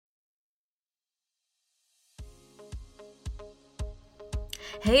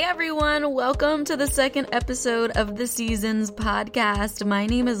Hey everyone, welcome to the second episode of the Seasons podcast. My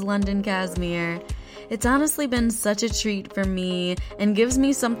name is London Casimir. It's honestly been such a treat for me and gives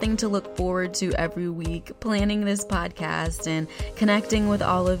me something to look forward to every week, planning this podcast and connecting with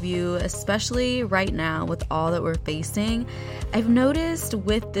all of you, especially right now with all that we're facing. I've noticed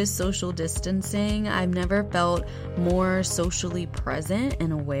with this social distancing, I've never felt more socially present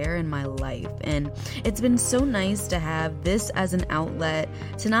and aware in my life. And it's been so nice to have this as an outlet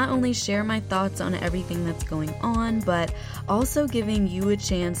to not only share my thoughts on everything that's going on, but also giving you a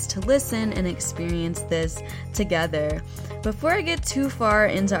chance to listen and experience this together. Before I get too far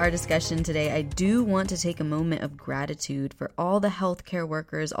into our discussion today, I do want to take a moment of gratitude for all the healthcare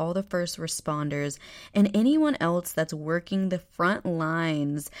workers, all the first responders, and anyone else that's working the front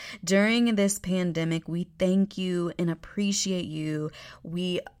lines during this pandemic. We thank you and appreciate you.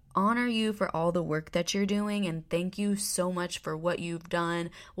 We honor you for all the work that you're doing, and thank you so much for what you've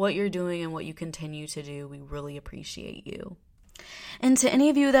done, what you're doing, and what you continue to do. We really appreciate you. And to any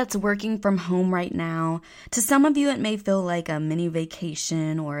of you that's working from home right now, to some of you it may feel like a mini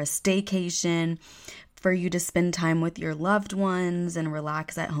vacation or a staycation for you to spend time with your loved ones and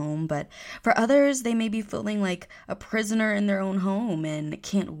relax at home. But for others, they may be feeling like a prisoner in their own home and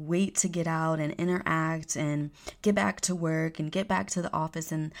can't wait to get out and interact and get back to work and get back to the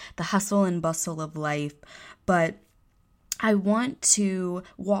office and the hustle and bustle of life. But I want to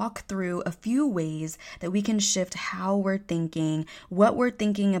walk through a few ways that we can shift how we're thinking, what we're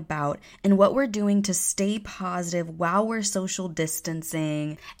thinking about, and what we're doing to stay positive while we're social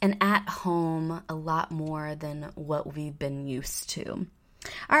distancing and at home a lot more than what we've been used to.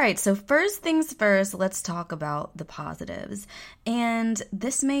 All right, so first things first, let's talk about the positives. And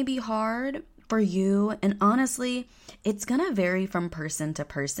this may be hard for you, and honestly, it's gonna vary from person to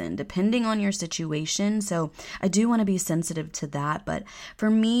person depending on your situation, so I do want to be sensitive to that. But for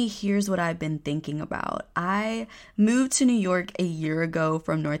me, here's what I've been thinking about. I moved to New York a year ago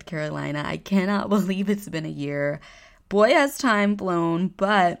from North Carolina. I cannot believe it's been a year. Boy, has time flown.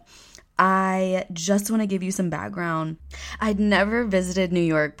 But I just want to give you some background. I'd never visited New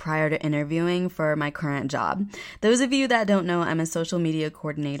York prior to interviewing for my current job. Those of you that don't know, I'm a social media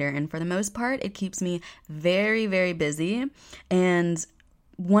coordinator, and for the most part, it keeps me very, very busy. And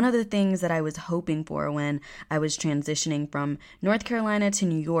one of the things that I was hoping for when I was transitioning from North Carolina to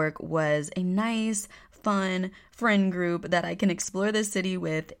New York was a nice, fun friend group that I can explore the city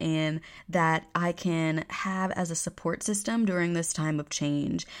with and that I can have as a support system during this time of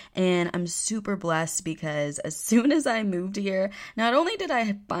change. And I'm super blessed because as soon as I moved here, not only did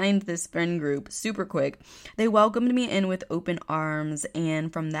I find this friend group super quick, they welcomed me in with open arms.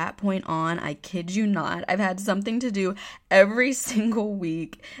 And from that point on, I kid you not, I've had something to do every single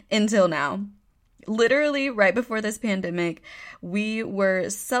week until now. Literally, right before this pandemic, we were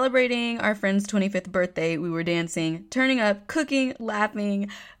celebrating our friend's 25th birthday. We were dancing, turning up, cooking,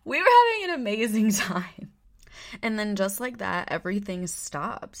 laughing. We were having an amazing time. And then just like that, everything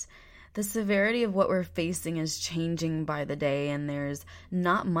stops. The severity of what we're facing is changing by the day, and there's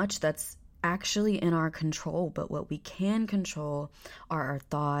not much that's actually in our control, but what we can control are our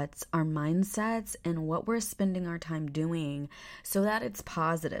thoughts, our mindsets, and what we're spending our time doing so that it's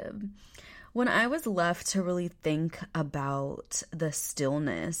positive. When I was left to really think about the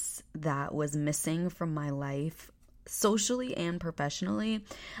stillness that was missing from my life, socially and professionally,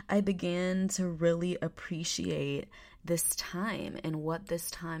 I began to really appreciate this time and what this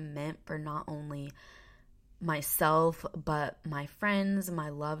time meant for not only myself, but my friends, my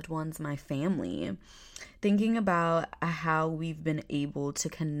loved ones, my family. Thinking about how we've been able to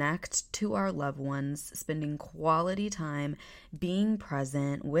connect to our loved ones, spending quality time, being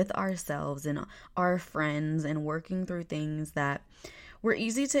present with ourselves and our friends, and working through things that were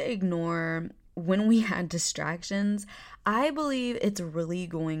easy to ignore when we had distractions. I believe it's really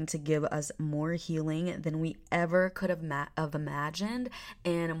going to give us more healing than we ever could have imagined,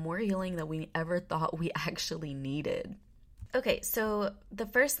 and more healing than we ever thought we actually needed. Okay, so the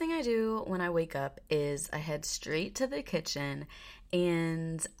first thing I do when I wake up is I head straight to the kitchen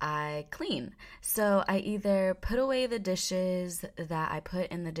and I clean. So I either put away the dishes that I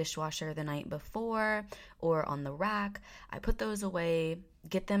put in the dishwasher the night before or on the rack. I put those away,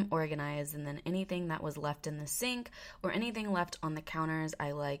 get them organized, and then anything that was left in the sink or anything left on the counters,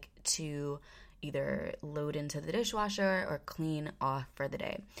 I like to either load into the dishwasher or clean off for the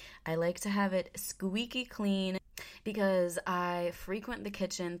day. I like to have it squeaky clean because I frequent the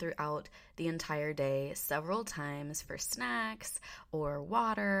kitchen throughout the entire day several times for snacks or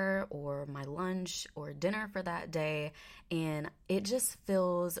water or my lunch or dinner for that day, and it just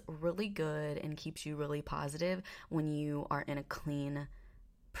feels really good and keeps you really positive when you are in a clean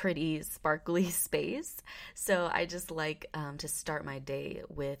pretty sparkly space. So I just like to start my day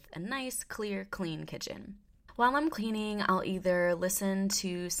with a nice, clear, clean kitchen. While I'm cleaning, I'll either listen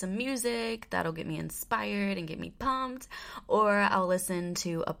to some music that'll get me inspired and get me pumped, or I'll listen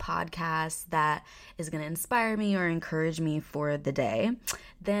to a podcast that is going to inspire me or encourage me for the day.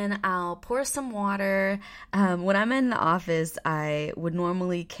 Then I'll pour some water. When I'm in the office, I would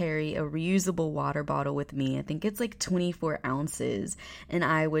normally carry a reusable water bottle with me. I think it's like 24 ounces, and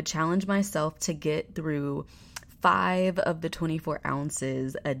I would challenge myself to get through 5 of the 24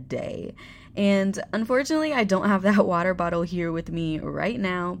 ounces a day. And unfortunately, I don't have that water bottle here with me right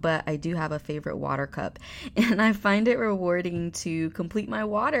now, but I do have a favorite water cup. And I find it rewarding to complete my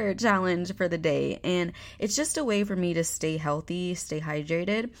water challenge for the day. And it's just a way for me to stay healthy, stay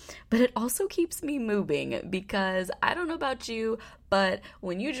hydrated, but it also keeps me moving because I don't know about you, but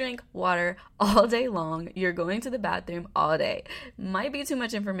when you drink water all day long, you're going to the bathroom all day. Might be too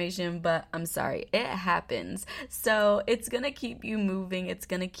much information, but I'm sorry, it happens. So it's gonna keep you moving. It's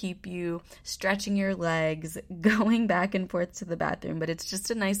gonna keep you stretching your legs, going back and forth to the bathroom. But it's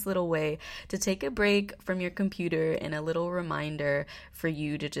just a nice little way to take a break from your computer and a little reminder for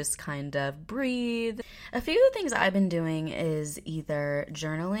you to just kind of breathe. A few of the things I've been doing is either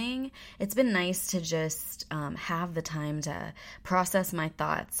journaling. It's been nice to just have the time to process my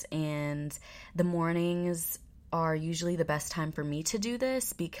thoughts, and the mornings are usually the best time for me to do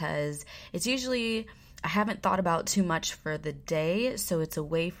this because it's usually I haven't thought about too much for the day, so it's a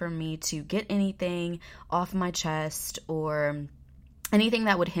way for me to get anything off my chest or anything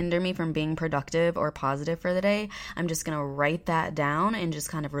that would hinder me from being productive or positive for the day. I'm just going to write that down and just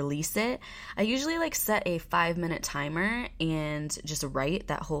kind of release it. I usually set a 5-minute timer and just write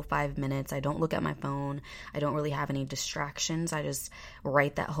that whole 5 minutes. I don't look at my phone. I don't really have any distractions. I just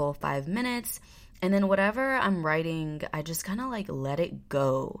write that whole 5 minutes. And then whatever I'm writing, I just kind of let it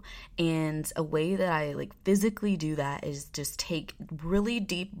go. And a way that I physically do that is just take really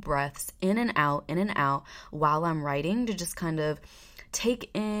deep breaths in and out while I'm writing to just kind of take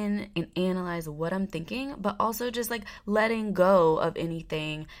in and analyze what I'm thinking, but also just letting go of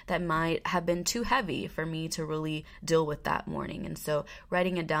anything that might have been too heavy for me to really deal with that morning. And so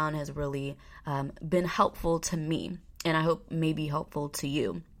writing it down has really been helpful to me, and I hope may be helpful to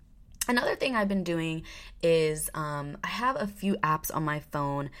you. Another thing I've been doing is I have a few apps on my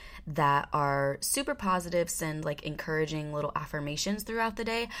phone that are super positive, send encouraging little affirmations throughout the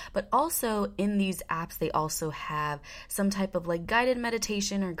day, but also in these apps they also have some type of guided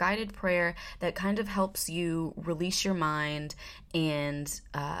meditation or guided prayer that kind of helps you release your mind and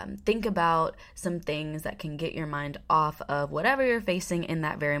think about some things that can get your mind off of whatever you're facing in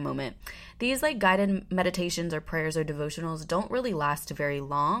that very moment. These guided meditations or prayers or devotionals don't really last very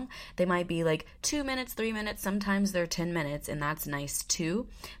long. They might be 2 minutes, 3 minutes, sometimes they're 10 minutes, and that's nice too.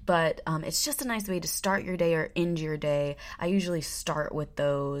 But it's just a nice way to start your day or end your day. I usually start with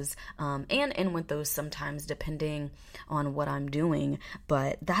those and end with those sometimes depending on what I'm doing.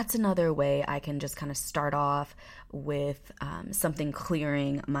 But that's another way I can just kind of start off with something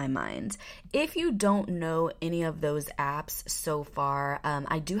clearing my mind. If you don't know any of those apps so far,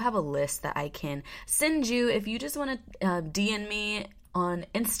 I do have a list that I can send you. If you just want to DM me on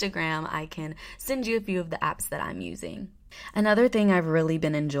Instagram, I can send you a few of the apps that I'm using. Another thing I've really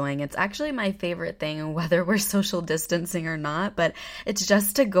been enjoying, it's actually my favorite thing, whether we're social distancing or not, but it's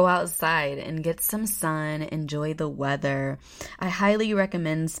just to go outside and get some sun, enjoy the weather. I highly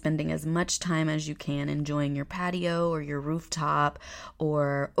recommend spending as much time as you can enjoying your patio or your rooftop,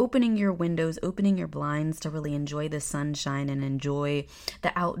 or opening your windows, opening your blinds to really enjoy the sunshine and enjoy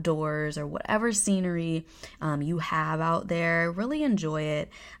the outdoors or whatever scenery you have out there. Really enjoy it.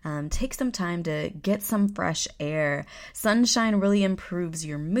 Take some time to get some fresh air. Sunshine really improves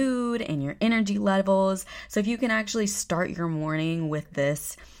your mood and your energy levels. So if you can actually start your morning with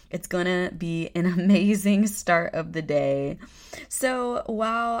this, it's gonna be an amazing start of the day. So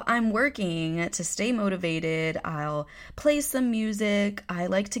while I'm working to stay motivated, I'll play some music. I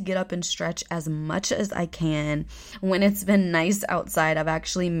like to get up and stretch as much as I can. When it's been nice outside, I've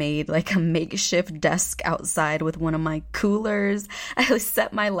actually made a makeshift desk outside with one of my coolers. I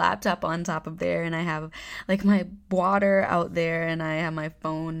set my laptop on top of there, and I have my water out there, and I have my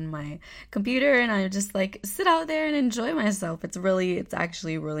phone, my computer, and I just sit out there and enjoy myself. It's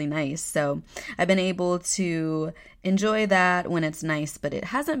actually really nice. So I've been able to enjoy that when it's nice, but it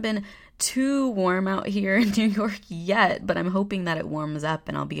hasn't been too warm out here in New York yet, but I'm hoping that it warms up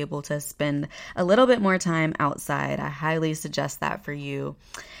and I'll be able to spend a little bit more time outside. I highly suggest that for you.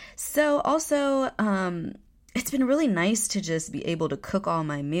 So also, it's been really nice to just be able to cook all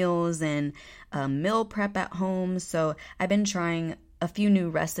my meals and meal prep at home. So I've been trying a few new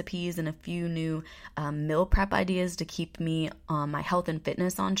recipes and a few new meal prep ideas to keep me on my health and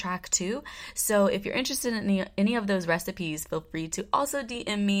fitness on track too. So if you're interested in any of those recipes, feel free to also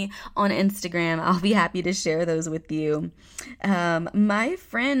DM me on Instagram. I'll be happy to share those with you. My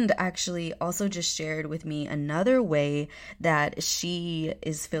friend actually also just shared with me another way that she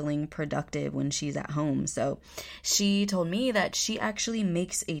is feeling productive when she's at home. So she told me that she actually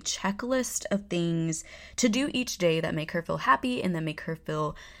makes a checklist of things to do each day that make her feel happy and that make her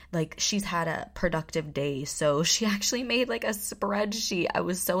feel like she's had a productive day. So she actually made like a spreadsheet. I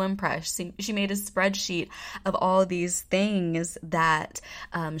was so impressed. She made a spreadsheet of all these things that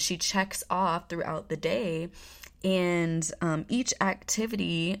she checks off throughout the day. And each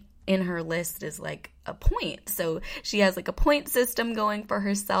activity in her list is like a point. So she has like a point system going for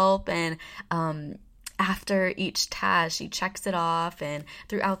herself, and after each task, she checks it off, and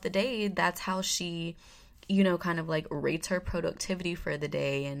throughout the day, that's how she, kind of like rates her productivity for the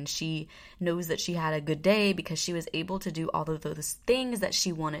day. And she knows that she had a good day because she was able to do all of those things that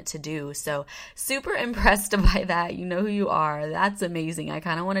she wanted to do. So super impressed by that. You know who you are. That's amazing. I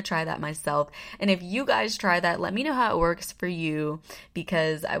kind of want to try that myself. And if you guys try that, let me know how it works for you,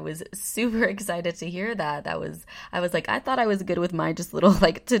 because I was super excited to hear that. I was like, I thought I was good with my just little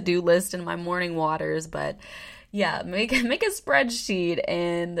like to-do list and my morning waters, but yeah, make a spreadsheet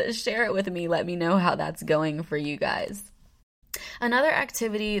and share it with me. Let me know how that's going for you guys. Another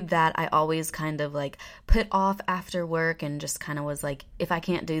activity that I always kind of like put off after work and just kind of was like, if I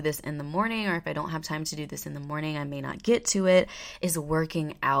can't do this in the morning, or if I don't have time to do this in the morning, I may not get to it, is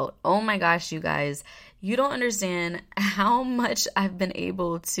working out. Oh my gosh, you guys. You don't understand how much of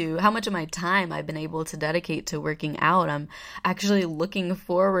my time I've been able to dedicate to working out. I'm actually looking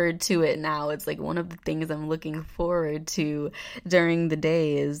forward to it now. It's like one of the things I'm looking forward to during the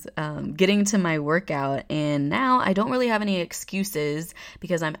day is getting to my workout. And now I don't really have any excuses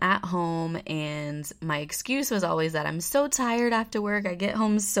because I'm at home, and my excuse was always that I'm so tired after work. I get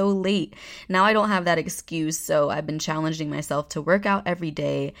home so late. Now I don't have that excuse. So I've been challenging myself to work out every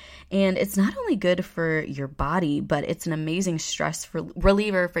day. And it's not only good for your body, but it's an amazing stress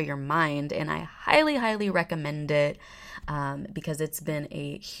reliever for your mind, and I highly, highly recommend it because it's been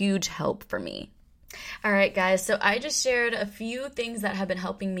a huge help for me. All right, guys, so I just shared a few things that have been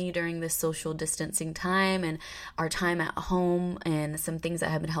helping me during this social distancing time and our time at home, and some things that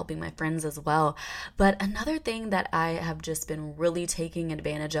have been helping my friends as well. But another thing that I have just been really taking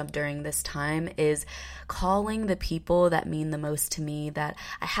advantage of during this time is calling the people that mean the most to me, that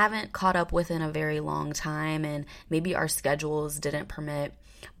I haven't caught up with in a very long time, and maybe our schedules didn't permit.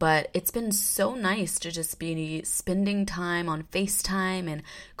 But it's been so nice to just be spending time on FaceTime and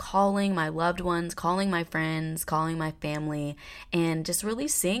calling my loved ones, calling my friends, calling my family, and just really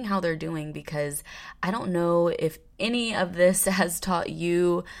seeing how they're doing, because I don't know if any of this has taught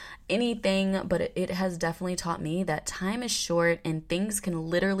you anything, but it has definitely taught me that time is short and things can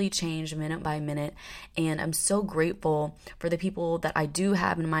literally change minute by minute. And I'm so grateful for the people that I do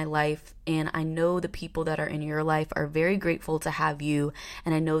have in my life. And I know the people that are in your life are very grateful to have you.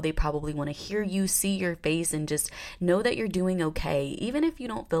 And I know they probably want to hear you, see your face, and just know that you're doing okay. Even if you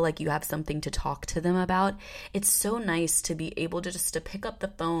don't feel like you have something to talk to them about, it's so nice to be able to just to pick up the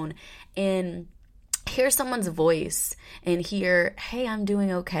phone and hear someone's voice and hear, hey, I'm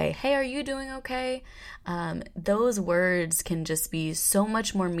doing okay. Hey, are you doing okay? Those words can just be so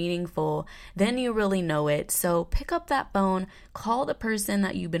much more meaningful than you really know it. So pick up that phone, call the person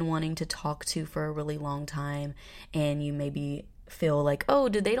that you've been wanting to talk to for a really long time, and you maybe feel like, oh,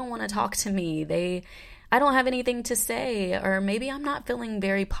 they don't want to talk to me. I don't have anything to say, or maybe I'm not feeling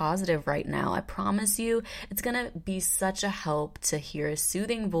very positive right now. I promise you, it's going to be such a help to hear a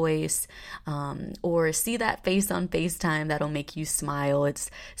soothing voice or see that face on FaceTime that'll make you smile.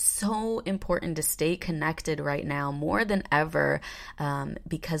 It's so important to stay connected right now more than ever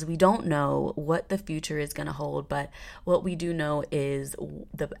because we don't know what the future is going to hold, but what we do know is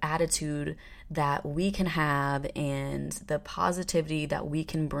the attitude that we can have and the positivity that we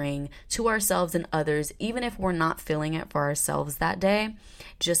can bring to ourselves and others, even if we're not feeling it for ourselves that day.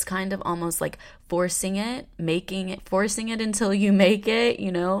 Just kind of almost like forcing it until you make it,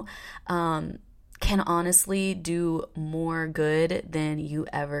 can honestly do more good than you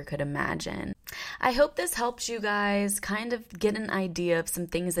ever could imagine. I hope this helps you guys kind of get an idea of some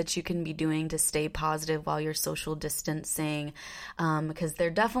things that you can be doing to stay positive while you're social distancing, because they're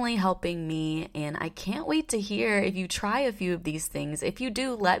definitely helping me, and I can't wait to hear if you try a few of these things. If you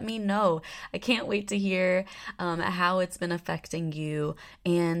do, let me know. I can't wait to hear how it's been affecting you.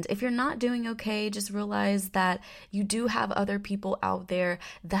 And if you're not doing okay, just realize that you do have other people out there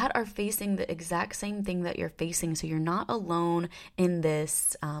that are facing the exact same thing that you're facing. So you're not alone in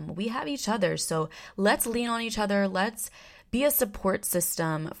this. We have each other. So let's lean on each other. Let's be a support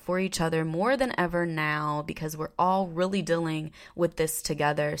system for each other more than ever now, because we're all really dealing with this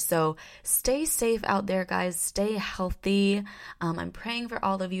together. So stay safe out there, guys. Stay healthy. I'm praying for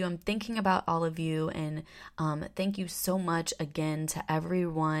all of you. I'm thinking about all of you. And thank you so much again to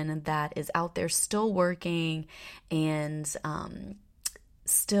everyone that is out there still working and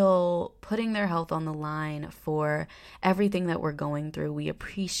still putting their health on the line for everything that we're going through. We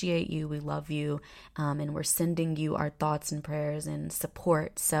appreciate you. We love you. And we're sending you our thoughts and prayers and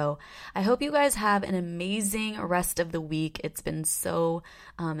support. So I hope you guys have an amazing rest of the week. It's been so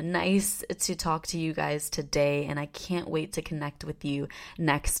nice to talk to you guys today, and I can't wait to connect with you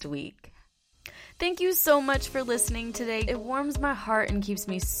next week. Thank you so much for listening today. It warms my heart and keeps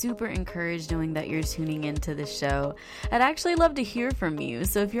me super encouraged knowing that you're tuning into the show. I'd actually love to hear from you.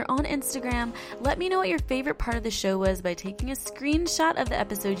 So if you're on Instagram, let me know what your favorite part of the show was by taking a screenshot of the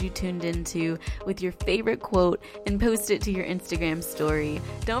episode you tuned into with your favorite quote and post it to your Instagram story.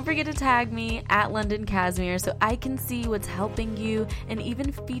 Don't forget to tag me at London Casimir so I can see what's helping you and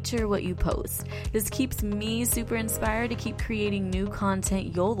even feature what you post. This keeps me super inspired to keep creating new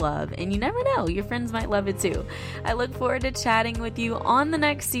content you'll love, and you never know, your friends might love it too. I look forward to chatting with you on the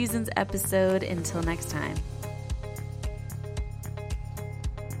next season's episode. Until next time.